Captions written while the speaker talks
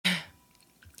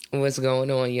What's going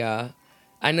on, y'all?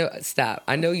 I know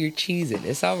you're cheesing.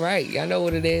 It's all right. Y'all know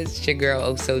what it is. It's your girl,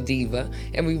 Oh So Diva.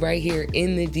 And we right here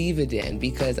in the Diva Den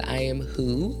because I am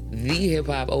who? Thee Hip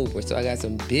Hop Oprah. So I got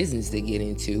some business to get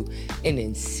into. And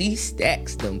then Cee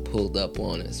Stackz done pulled up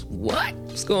on us. What?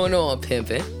 What's going on,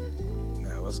 pimpin'?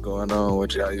 Man, what's going on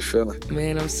with you? How you feeling?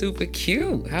 Man, I'm super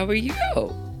cute. How are you?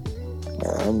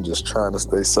 Man, I'm just trying to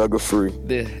stay sucker free.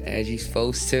 As you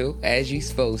supposed to. As you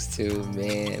supposed to,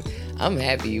 man. I'm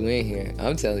happy you in here.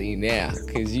 I'm telling you now.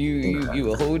 Because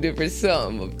you a whole different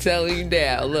something. I'm telling you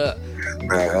now. Look.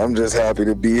 Man, I'm just happy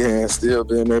to be here and still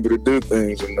being able to do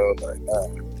things,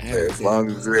 as long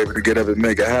as you're able to get up and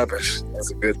make it happen, that's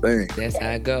a good thing. That's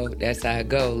how I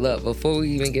go. Look, before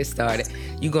we even get started,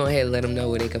 you go ahead and let them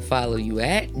know where they can follow you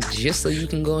at, just so you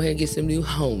can go ahead and get some new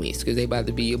homies, because they about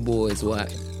to be your boys.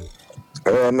 What?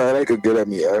 Man, they could get at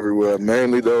me everywhere.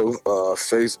 Mainly, though,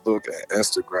 Facebook and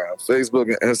Instagram. Facebook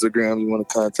and Instagram, you want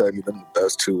to contact me, them the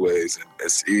best two ways. And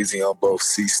it's easy on both.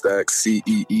 Cee Stackz,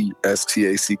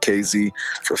 CeeStackz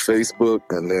for Facebook.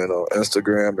 And then on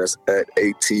Instagram, that's at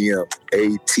ATM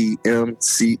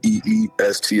CeeStackz,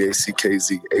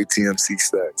 ATM Cee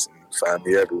Stackz. Find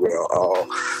me everywhere on all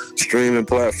streaming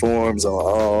platforms, on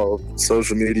all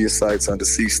social media sites under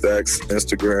Cee Stackz.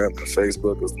 Instagram and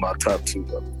Facebook is my top two.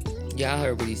 Y'all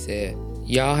heard what he said.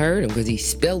 Y'all heard him because he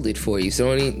spelled it for you.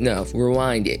 So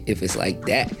rewind it if it's like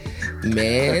that,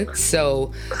 man.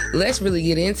 So let's really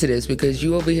get into this because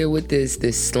you over here with this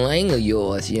slang of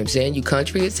yours. You know what I'm saying? You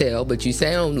country as hell, but you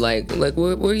sound like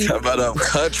where you? How about I'm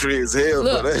country as hell?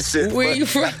 Look, that shit. Where you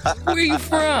from? Where you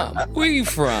from? Where you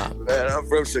from? Man, I'm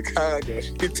from Chicago.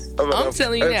 I'm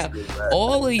telling you now, man.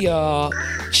 All of y'all,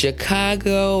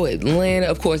 Chicago, Atlanta,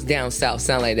 of course down south,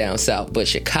 sound like down south, but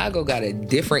Chicago got a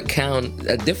different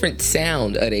sound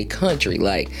of a country.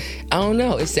 Like, I don't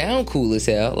know, it sound cool as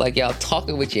hell, like y'all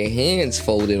talking with your hands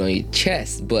folded on your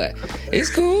chest, but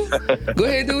it's cool. Go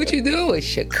ahead and do what you do. It's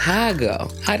Chicago.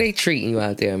 How they treating you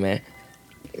out there, man?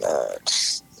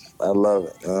 I love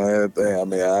it. I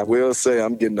mean, I will say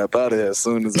I'm getting up out of here as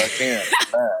soon as I can.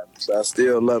 I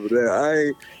still love it there.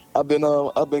 I've been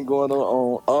going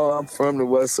on. I'm from the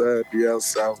West Side, BL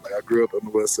South. Like, I grew up on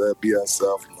the West Side, BL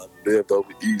South, and I lived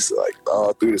over East, like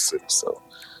all through the city. So,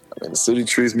 I mean, the city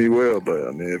treats me well, but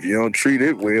I mean, if you don't treat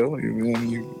it well,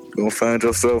 you're gonna find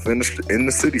yourself in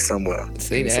the city somewhere.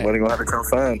 Say that. Somebody gonna have to come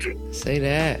find you. Say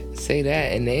that.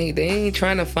 And they ain't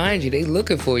trying to find you. They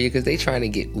looking for you because they trying to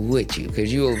get with you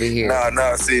because you over here.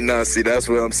 See, that's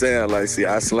what I'm saying. Like, see,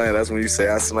 I slang. That's when you say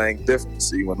I slang different.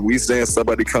 See, when we saying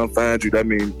somebody come find you, that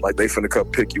mean like they finna come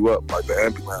pick you up, like the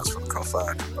ambulance finna come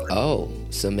find you. Like, oh,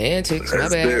 semantics. My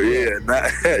bad.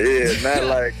 Not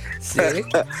like.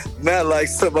 Not like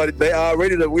somebody. We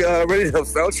already have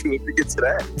found you if we get to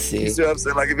that. See? You see what I'm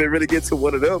saying? Like, if it really gets to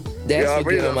one of them, that's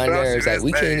what get on my nerves. Like,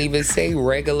 we can't even say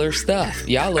regular stuff.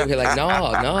 Y'all over here like,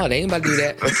 no, they ain't about to do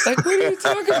that. Like, what are you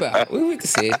talking about? We went to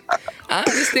see. I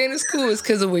understand it's cool. It's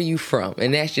because of where you from,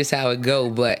 and that's just how it go.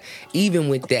 But even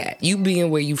with that, you being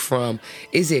where you from,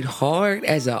 is it hard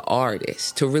as an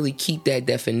artist to really keep that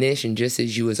definition just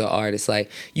as you as an artist? Like,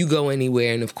 you go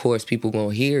anywhere, and of course, people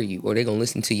gonna hear you, or they gonna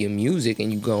listen to your music,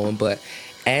 and you going. But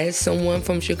as someone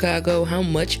from Chicago, how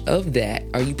much of that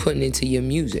are you putting into your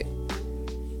music?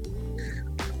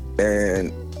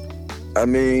 And I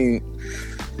mean,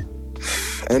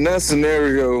 in that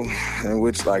scenario in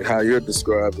which, like, how you're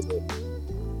describing it,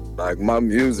 like, my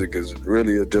music is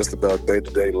really just about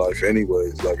day-to-day life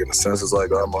anyways. Like, in a sense, it's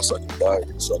like almost like a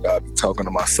diary. So I gotta be talking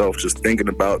to myself, just thinking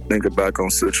back on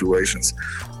situations,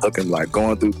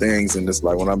 going through things. And it's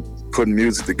like, when I'm putting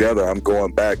music together, I'm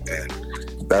going back, and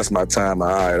that's my time. All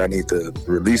right, I need to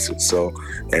release it. So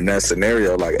in that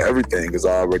scenario, like, everything is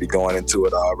already going into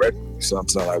it already. So I'm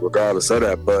saying, like, regardless of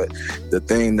that. But the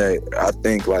thing that I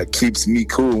think, like, keeps me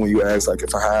cool when you ask, like,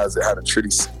 how does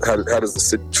the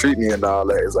city treat me and all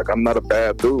that, is like, I'm not a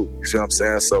bad dude. You see what I'm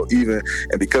saying? So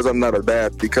because I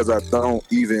don't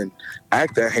even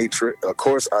act that hatred, of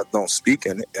course I don't speak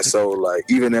in it. And so, like,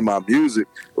 even in my music,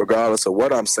 regardless of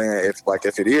what I'm saying, if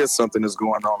it is something that's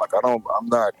going on, like, I'm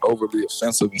not overly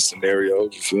offensive in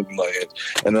scenarios, you feel me? Like,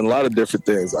 and a lot of different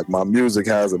things. Like, my music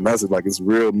has a message, like, it's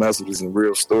real messages and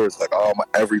real stories. Like,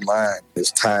 every line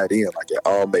is tied in, like, it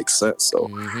all makes sense. So,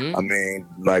 I mean,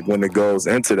 like, when it goes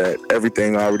into that,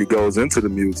 everything already goes into the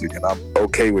music, and I'm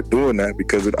okay with doing that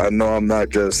because I know I'm not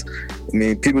just, I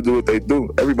mean, people do what they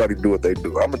do. Everybody do what they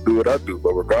do. I'm going to do what I do.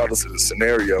 But regardless of the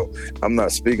scenario, I'm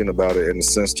not speaking about it in the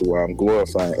sense to where I'm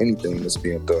glorifying anything that's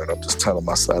being done. I'm just telling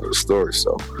my side of the story.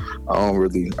 So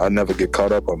I never get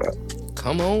caught up on that.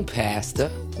 Come on, Pastor.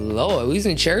 Lord, we was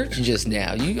in church just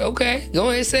now. You okay? Go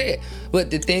ahead and say it. But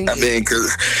the thing I mean,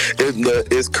 cause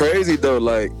it's crazy though,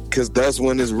 like, cause that's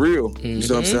when it's real. You know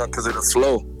what I'm saying? Cause it'll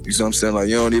flow. You know what I'm saying? Like,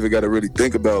 you don't even got to really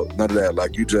think about none of that.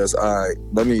 Like, you just, all right,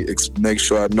 let me make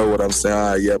sure I know what I'm saying.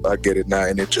 All right, yep, I get it now,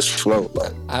 and it just flow.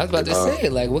 Like, I was about to say,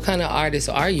 like, what kind of artist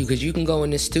are you? Because you can go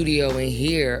in the studio and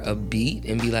hear a beat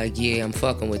and be like, yeah, I'm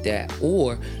fucking with that.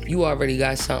 Or you already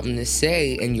got something to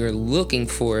say and you're looking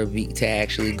for a beat to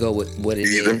actually go with what it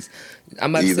is.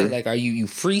 I'm about to say, like, are you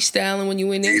freestyling when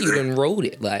you in there? You done wrote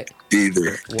it, like.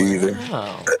 Either.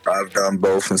 I've done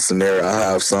both in scenario. I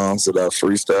have songs that I've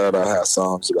freestyled. I have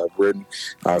songs that I've written.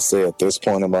 I say at this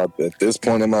point in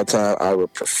my time, I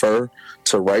would prefer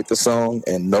to write the song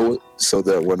and know it, so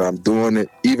that when I'm doing it,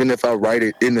 even if I write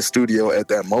it in the studio at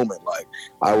that moment, like,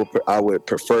 I would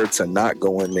prefer to not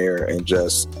go in there and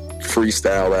just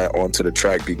freestyle that onto the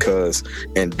track, because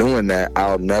in doing that,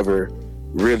 I'll never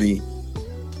really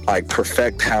like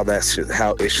perfect how it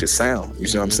should sound. You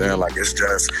know what I'm saying? Like, it's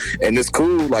just, and it's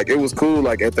cool. Like, it was cool.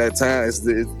 Like, at that time,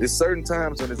 it's certain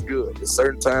times when it's good. It's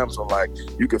certain times when, like,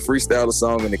 you can freestyle a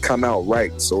song and it come out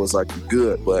right, so it's like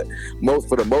good. But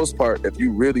for the most part, if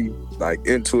you really like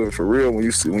into it for real, when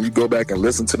you go back and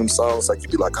listen to them songs, like, you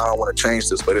be like, oh, I want to change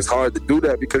this, but it's hard to do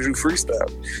that because you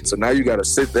freestyle. So now you got to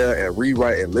sit there and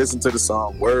rewrite and listen to the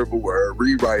song word for word,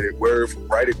 rewrite it word for,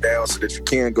 write it down so that you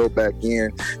can go back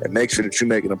in and make sure that you're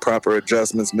making the proper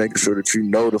adjustments, making sure that you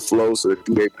know the flow, so that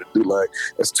you're able to do, like,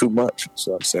 that's too much.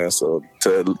 So I'm saying, so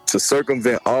to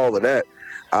circumvent all of that,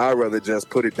 I'd rather just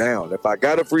put it down. If I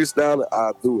got to freestyle it,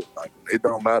 I'll do it. Like, it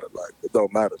don't matter. Like, it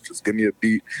don't matter. Just give me a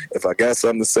beat. If I got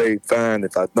something to say, fine.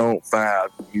 If I don't, fine.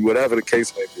 Whatever the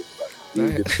case may be.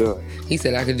 Like, get done. He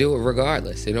said I could do it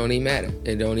regardless. It don't even matter.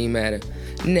 It don't even matter.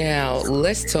 Now,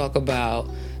 let's talk about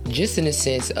just in the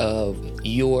sense of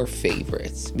your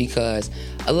favorites, because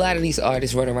a lot of these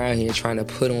artists run around here trying to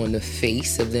put on the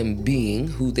face of them being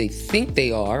who they think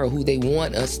they are or who they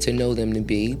want us to know them to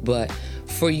be. But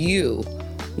for you,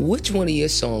 which one of your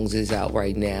songs is out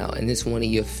right now and it's one of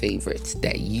your favorites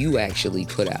that you actually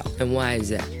put out, and why is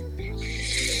that?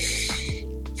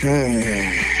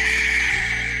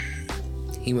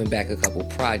 He went back a couple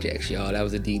projects, y'all. That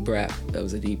was a deep breath.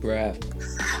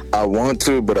 I want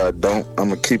to, but I don't. I'm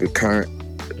gonna keep it current.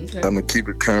 Okay. I'm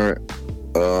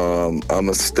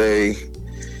gonna stay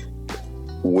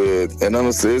with, and I'm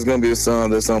gonna say it's gonna be a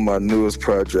song that's on my newest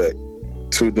project,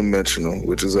 2-Dimensional,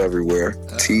 which is everywhere.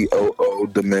 TOO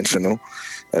Dimensional,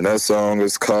 and that song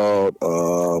is called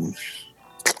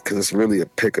because it's really a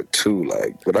pick of two.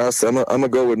 Like, but I said I'm gonna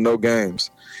go with No Games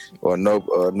or No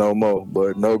Mo,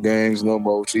 but No Games, No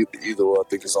Mo. Either or, I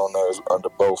think it's on there under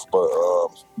both. But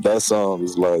that song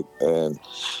is like, and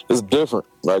it's different.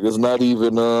 Like, it's not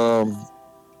even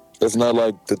it's not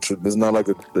like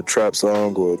the trap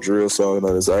song or a drill song.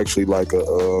 No, it's actually like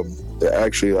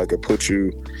it puts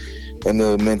you in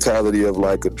the mentality of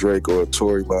like a Drake or a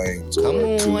Tory Lanez or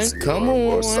a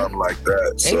Tusi or something like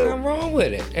that. Ain't nothing wrong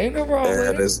with it.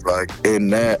 And it's like, in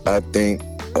that, I think,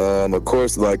 of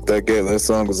course, like that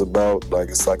song is about, like,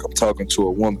 it's like I'm talking to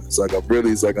a woman. It's like I'm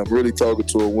really talking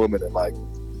to a woman and like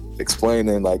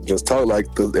explaining, like, just talk, like,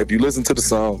 if you listen to the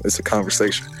song, it's a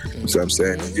conversation. You know what I'm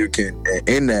saying? And you can, and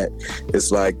in that, it's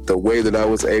like the way that I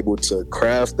was able to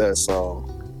craft that song,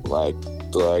 like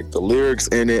the lyrics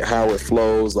in it, how it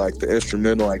flows, like the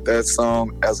instrumental, like that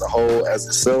song as a whole, as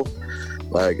itself,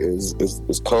 like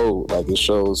it's cold. Like, it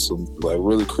shows some like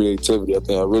really creativity.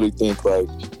 I really think like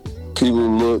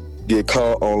people get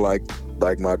caught on like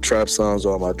my trap songs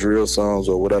or my drill songs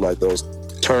or whatever, like those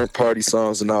turn party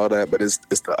songs and all that, but it's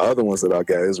the other ones that I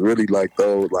got. It's really like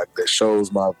those, like, that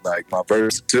shows my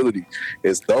versatility.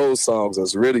 It's those songs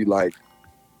that's really like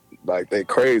they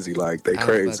crazy, like they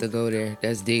crazy. I was about to go there.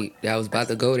 That's deep. I was about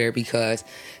to go there because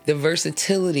the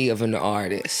versatility of an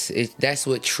artist, that's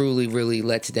what truly really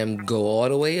lets them go all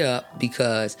the way up,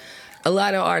 because a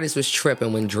lot of artists was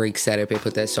tripping when Drake sat up here and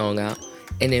put that song out,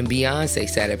 and then Beyonce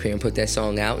sat up here and put that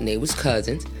song out, and they was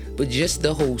cousins, but just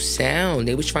the whole sound,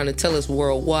 they was trying to tell us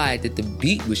worldwide that the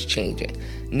beat was changing.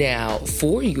 Now,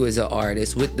 for you as an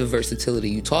artist, with the versatility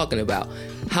you're talking about,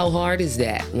 how hard is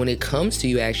that when it comes to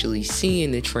you actually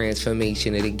seeing the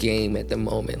transformation of the game at the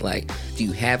moment? Like, do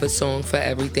you have a song for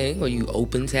everything? Or you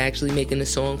open to actually making a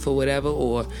song for whatever?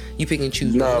 Or you pick and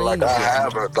choose? No, like, I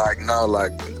have a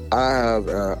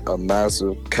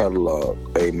massive catalog,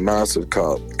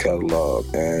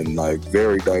 and like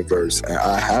very diverse. And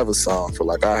I have a song for,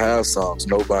 like, I have songs,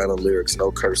 no violent lyrics,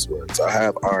 no curse words. I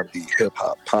have R&B, hip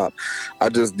hop, pop. I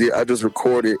just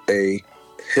recorded a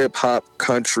hip hop,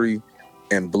 country,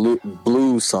 and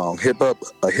blues song,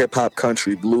 a hip hop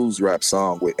country blues rap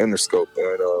song with Interscope,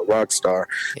 and rock star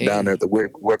down there at the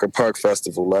Wicker Park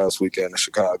Festival last weekend in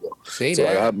Chicago. See so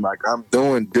that? I'm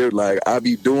doing I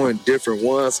be doing different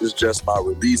ones. It's just my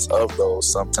release of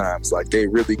those sometimes. Like they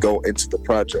really go into the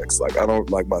projects. Like I don't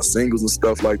like my singles and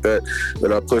stuff like that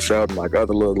I push out, and like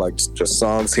other little like just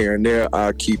songs here and there.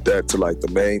 I keep that to like the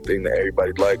main thing that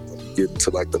everybody like. When you get into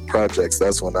like the projects,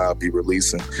 that's when I'll be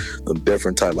releasing the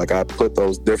different type. Like I put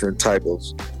those different type of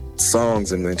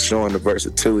songs and then showing the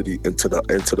versatility into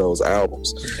those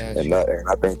albums. Gotcha. And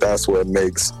I think that's what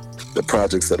makes the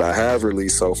projects that I have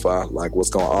released so far like what's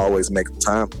gonna always make them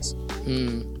timeless.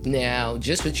 Now,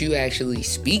 just with you actually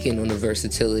speaking on the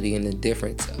versatility and the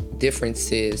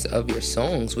differences of your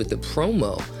songs with the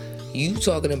promo, you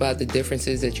talking about the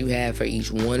differences that you have for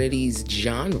each one of these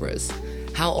genres.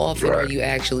 How often are you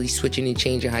actually switching and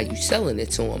changing how you selling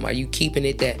it to them? Are you keeping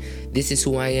it that this is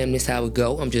who I am, this how it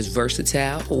go, I'm just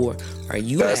versatile, or are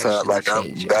you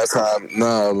changing?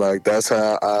 That's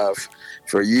how I've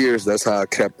for years. That's how I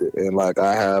kept it, and like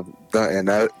I have done, and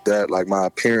that like my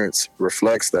appearance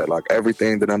reflects that. Like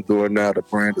everything that I'm doing now, the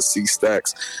brand of Cee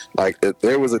Stackz. Like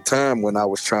there was a time when I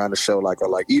was trying to show like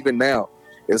even now,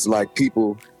 it's like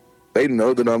people they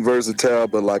know that I'm versatile,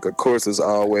 but like of course it's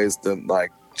always the like.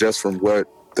 Just from what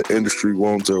the industry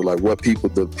wants or like what people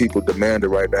demanded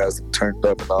right now is turned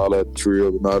up and all that drill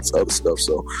and all this other stuff.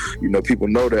 So, people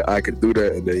know that I can do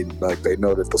that, and they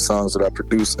know that the songs that I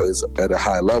produce is at a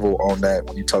high level on that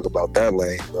when you talk about that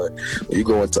lane. But when you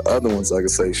go into other ones, like I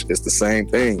say, it's the same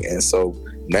thing. And so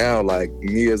now, like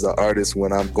me as an artist,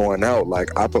 when I'm going out, like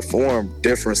I perform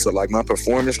different. So like my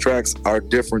performance tracks are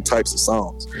different types of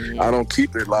songs. I don't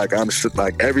keep it like I'm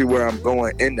like everywhere I'm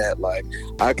going in that. Like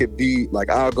I could be like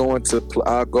I'll go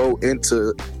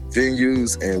into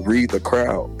venues and read the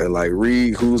crowd and like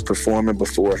read who's performing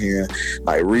beforehand,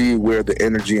 like read where the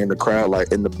energy in the crowd like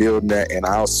in the building at, and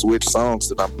I'll switch songs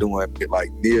that I'm doing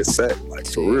like mid set, like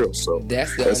for real. So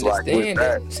that's the understanding.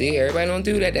 Like see, everybody don't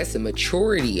do that. That's the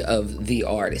maturity of the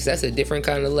artist. That's a different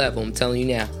kind of level. I'm telling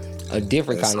you now, a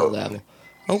different kind of level.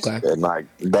 Okay. And like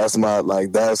that's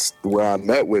where I'm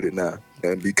at with it now.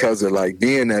 And because of like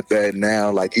being at that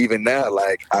now, like even now,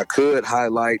 like I could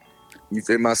highlight You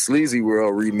in my Sleazy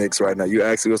World remix right now. You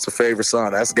asked me what's the favorite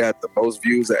song. That's got the most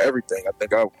views of everything. I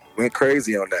think I went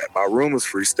crazy on that. My room was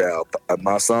freestyle.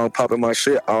 My song Poppin' My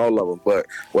Shit, all of them. But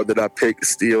what did I pick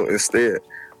still instead?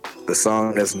 The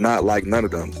song that's not like none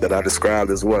of them, that I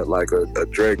described as what, like a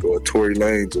Drake or a Tory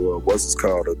Lanez or what's it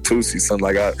called, a Tootsie, something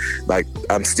like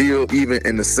I'm still even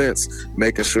in the sense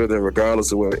making sure that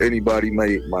regardless of what anybody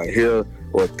might hear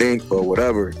or think or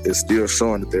whatever, it's still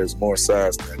showing that there's more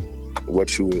sides than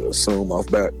what you would assume off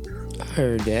bat. I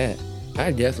heard that.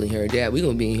 I definitely heard that. We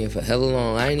gonna be in here for hella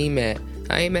long. I ain't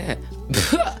mad.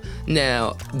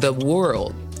 Now, the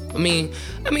world. I mean,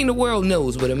 the world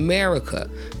knows, but America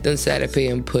done sat up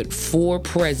here and put 4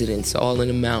 presidents all in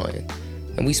a mountain.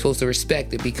 And we supposed to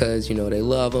respect it because, they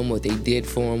love them, what they did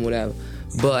for them, whatever.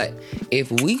 But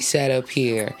if we sat up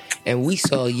here and we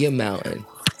saw your mountain,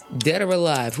 dead or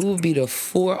alive, who would be the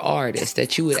 4 artists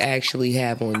that you would actually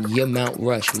have on your Mount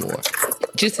Rushmore?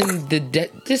 Just in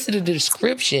the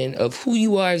description of who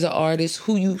you are as an artist,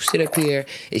 who you sit up here,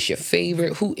 is your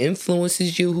favorite, who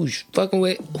influences you, who's fucking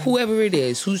with, whoever it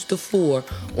is, who's the 4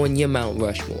 on your Mount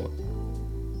Rushmore?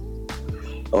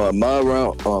 On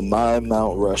my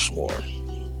Mount Rushmore,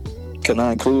 can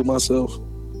I include myself?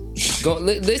 Go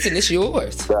listen, it's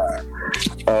yours.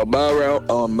 On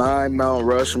my Mount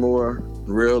Rushmore,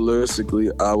 realistically,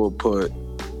 I would put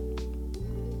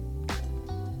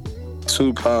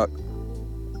Tupac,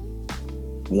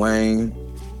 Wayne,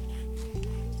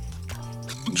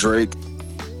 Drake,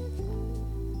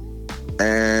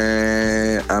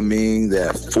 and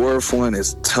that 4th one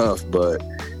is tough, but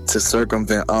to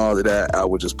circumvent all of that, I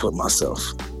would just put myself.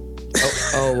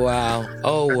 Oh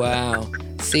wow.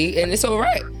 See, and it's all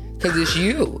right because it's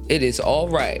you. It is all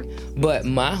right. But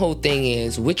my whole thing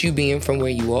is, with you being from where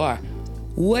you are,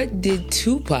 what did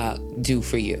Tupac do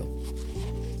for you?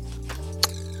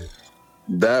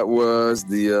 That was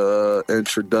the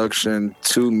introduction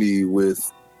to me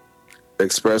with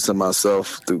expressing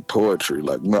myself through poetry.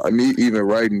 Like me, even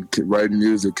writing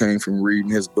music came from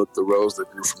reading his book, The Rose That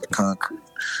Grew from the Concrete.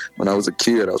 When I was a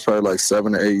kid, I was probably like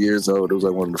 7 or 8 years old. It was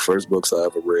like one of the first books I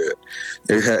ever read.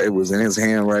 It was in his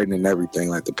handwriting and everything.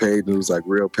 Like the page, it was like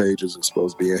real pages were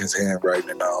supposed to be in his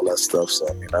handwriting and all that stuff. So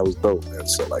that was dope, man.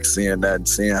 So like seeing that and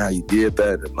seeing how he did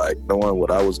that and like knowing what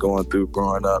I was going through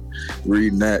growing up,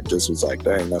 reading that just was like,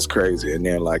 dang, that's crazy. And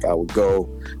then like I would go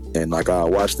and like I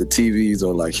watch the TVs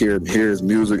or like hear his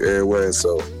music everywhere.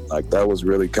 So like that was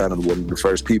really kind of one of the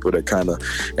first people that kind of,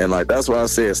 and like that's why I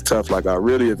say it's tough. Like I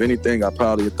really, if anything, I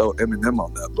probably would throw Eminem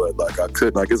on that, but like I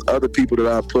could, like it's other people that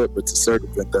I put, but to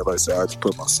circumvent that, like I said, I just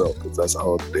put myself, because that's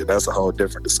a whole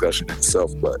different discussion in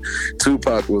itself. But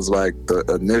Tupac was like the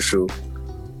initial,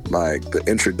 like the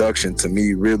introduction to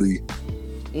me really.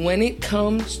 When it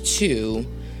comes to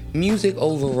music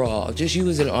overall, just you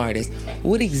as an artist,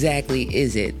 what exactly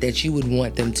is it that you would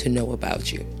want them to know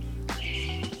about you?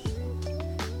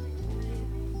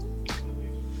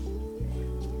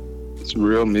 It's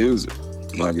real music.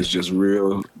 Like it's just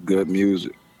real good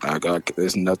music. Like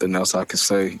there's nothing else I can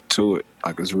say to it.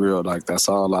 Like it's real. Like that's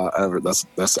all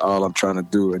that's all I'm trying to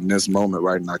do in this moment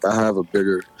right now. Like I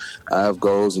have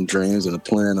goals and dreams and a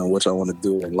plan on what I want to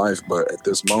do in life. But at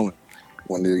this moment,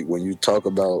 when you talk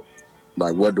about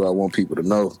like what do I want people to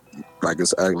know, like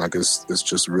it's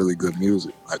just really good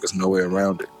music. Like there's no way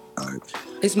around it. Like,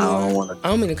 it's more, I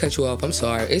don't mean to cut you off. I'm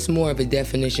sorry. It's more of a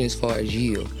definition as far as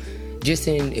you. Just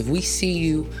in, if we see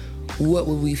you, what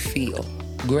would we feel?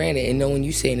 Granted, and knowing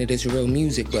you saying that it's real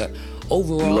music, but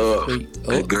overall, love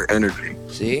and good energy.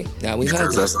 See, now we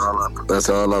have that's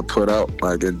all I put out,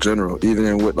 like in general.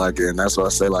 Even with like, and that's why I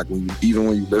say like even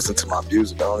when you listen to my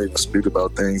music, I don't even speak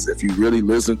about things. If you really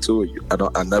listen to it,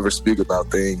 I never speak about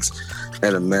things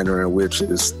in a manner in which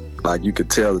it's like you could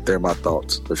tell that they're my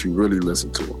thoughts. If you really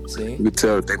listen to them, see? You could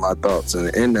tell that they're my thoughts,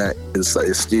 and in that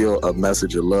it's still a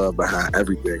message of love behind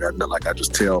everything. I know, like I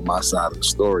just tell my side of the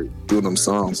story through them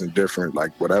songs and different,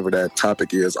 like whatever that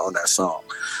topic is on that song.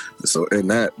 And so in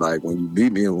that, like when you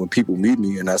meet me and when people meet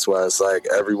me, and that's why it's like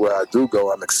everywhere I do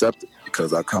go, I'm accepted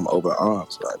because I come open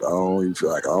arms. Like I don't even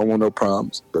feel like I don't want no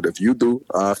problems, but if you do,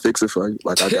 I'll fix it for you.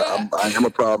 Like I am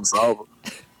a problem solver.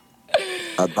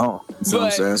 I don't. You know what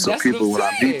I'm saying? So people, when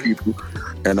I meet people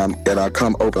and I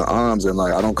come open arms, and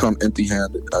like I don't come empty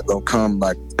handed. I don't come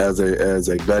like as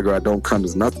a beggar. I don't come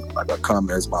as nothing. Like I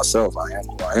come as myself. I am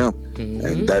who I am. Mm-hmm.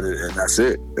 And that's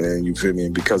it. And you feel me?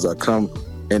 And because I come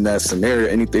in that scenario,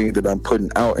 anything that I'm putting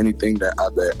out, anything that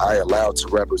I allow to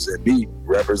represent me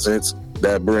represents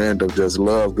that brand of just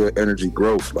love, good energy,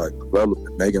 growth, like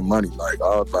development, making money, like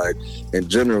all like in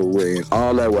general way, and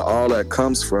all that where all that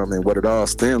comes from and what it all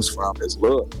stems from is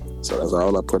love. So that's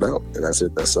all I put out, and that's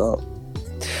it. That's all.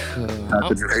 How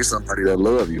could you hate somebody that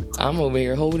love you? I'm over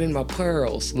here holding my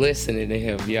pearls, listening to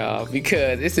him, y'all,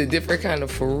 because it's a different kind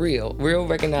of for real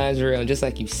recognize real, just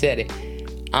like you said it.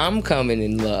 I'm coming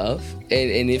in love,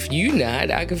 and if you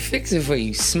not, I can fix it for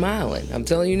you, smiling. I'm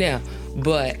telling you now.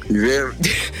 But yeah.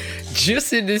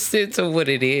 Just in the sense of what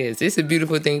it is, it's a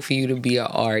beautiful thing for you to be an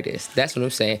artist. That's what I'm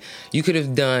saying. You could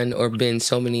have done or been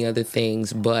so many other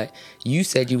things, but you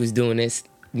said you was doing this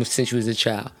since you was a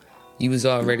child. You was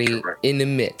already in the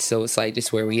midst, so it's like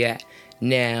just where we at.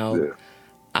 Now, yeah.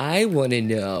 I want to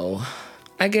know,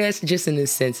 I guess just in the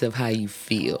sense of how you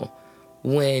feel,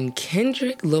 when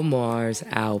Kendrick Lamar's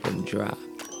album dropped,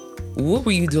 what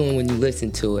were you doing when you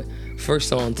listened to it? First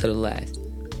song to the last.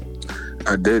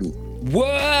 I didn't.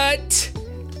 What?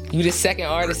 You the second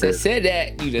artist that said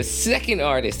that.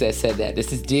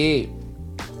 This is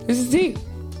deep.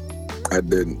 I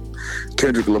didn't.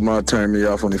 Kendrick Lamar turned me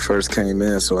off when he first came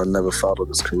in, so I never followed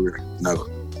his career.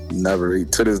 Never.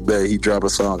 To this day, he drop a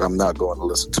song, I'm not going to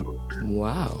listen to it.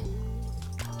 Wow.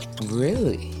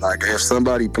 Really? Like if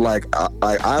somebody like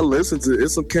I listen to,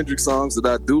 it's some Kendrick songs that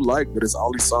I do like, but it's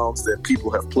only songs that people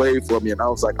have played for me, and I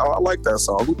was like, oh, I like that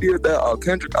song. Who did that? Oh,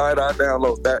 Kendrick. All right, I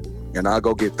download that, and I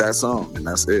go get that song, and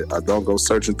that's it. I don't go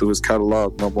searching through his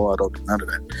catalog no more. I don't do none of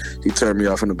that. He turned me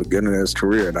off in the beginning of his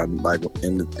career, and I'm like,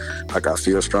 I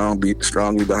feel strongly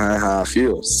behind how I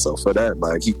feel. So for that,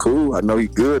 like he cool. I know he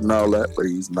good and all that, but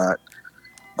he's not.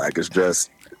 Like it's just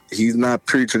he's not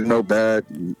preaching no bad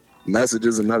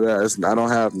messages and none of that. I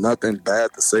don't have nothing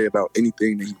bad to say about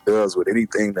anything that he does with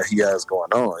anything that he has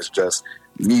going on. It's just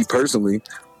me personally,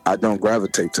 I don't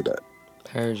gravitate to that.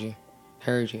 Heard you.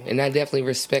 And I definitely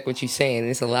respect what you're saying.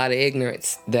 It's a lot of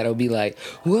ignorance that'll be like,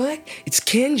 what? It's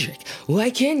Kendrick. Why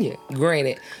can you?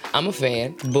 Granted, I'm a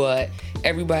fan, but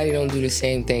everybody don't do the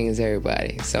same thing as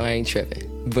everybody, so I ain't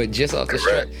tripping. But just off the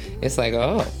strip, it's like,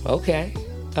 oh, okay.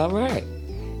 All right.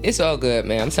 It's all good,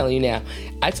 man. I'm telling you now.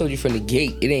 I told you from the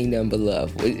gate, it ain't nothing but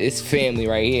love. It's family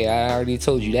right here. I already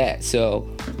told you that. So,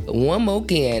 one more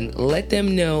again, let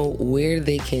them know where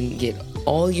they can get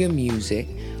all your music,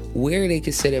 where they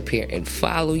can sit up here and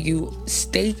follow you.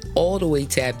 Stay all the way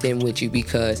tapped in with you,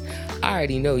 because I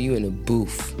already know you in the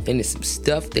booth. And there's some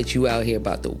stuff that you out here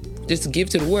about to just give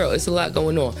to the world. It's a lot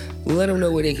going on. Let them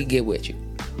know where they can get with you.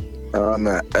 I'm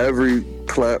at every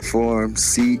platform,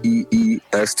 CEE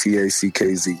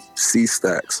Stackz, Cee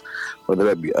Stackz. Whether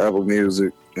that be Apple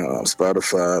Music,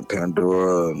 Spotify,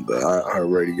 Pandora, the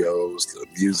iHeartRadios, the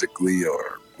Musically,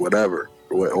 or whatever.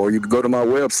 Or you can go to my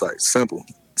website, simple,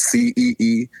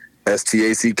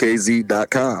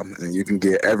 CeeStackz.com, and you can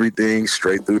get everything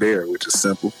straight through there, which is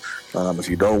simple. If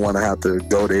you don't want to have to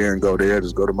go there,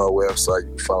 just go to my website. You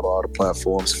can follow all the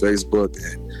platforms, Facebook.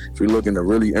 And if you're looking to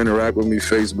really interact with me,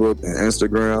 Facebook and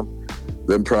Instagram,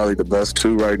 they're probably the best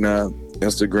two right now.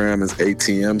 Instagram is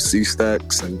ATM Cee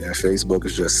Stackz, and Facebook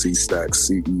is just Cee Stackz,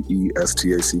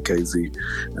 CeeStackz.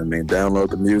 I mean,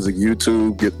 download the music,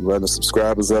 YouTube, get running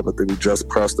subscribers up. I think we just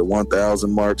crossed the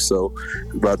 1,000 mark, so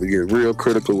we're about to get real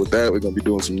critical with that. We're going to be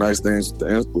doing some nice things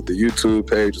with the YouTube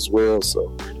page as well,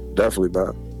 so definitely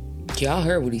about it. Y'all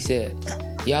heard what he said.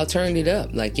 Y'all turned it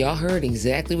up. Like, y'all heard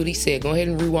exactly what he said. Go ahead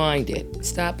and rewind it.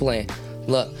 Stop playing.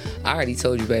 Look, I already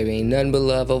told you, baby, ain't nothing but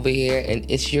love over here, and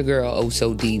it's your girl, Oh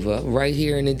So Diva, right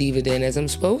here in the Diva Den as I'm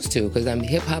supposed to, because I'm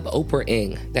Hip Hop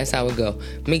Oprah-ing. That's how it go.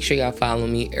 Make sure y'all follow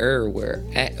me everywhere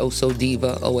at Oh So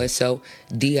Diva,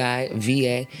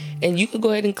 OSODIVA, and you can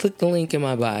go ahead and click the link in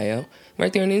my bio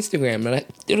right there on Instagram.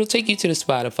 It'll take you to the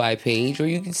Spotify page, or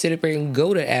you can sit up here and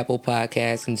go to Apple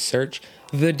Podcasts and search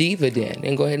The Diva Den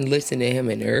and go ahead and listen to him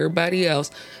and everybody else,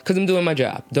 because I'm doing my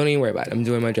job. Don't even worry about it. I'm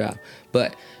doing my job.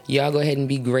 But y'all go ahead and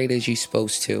be great as you're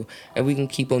supposed to, and we can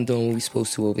keep on doing what we're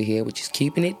supposed to over here, which is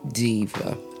keeping it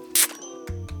diva.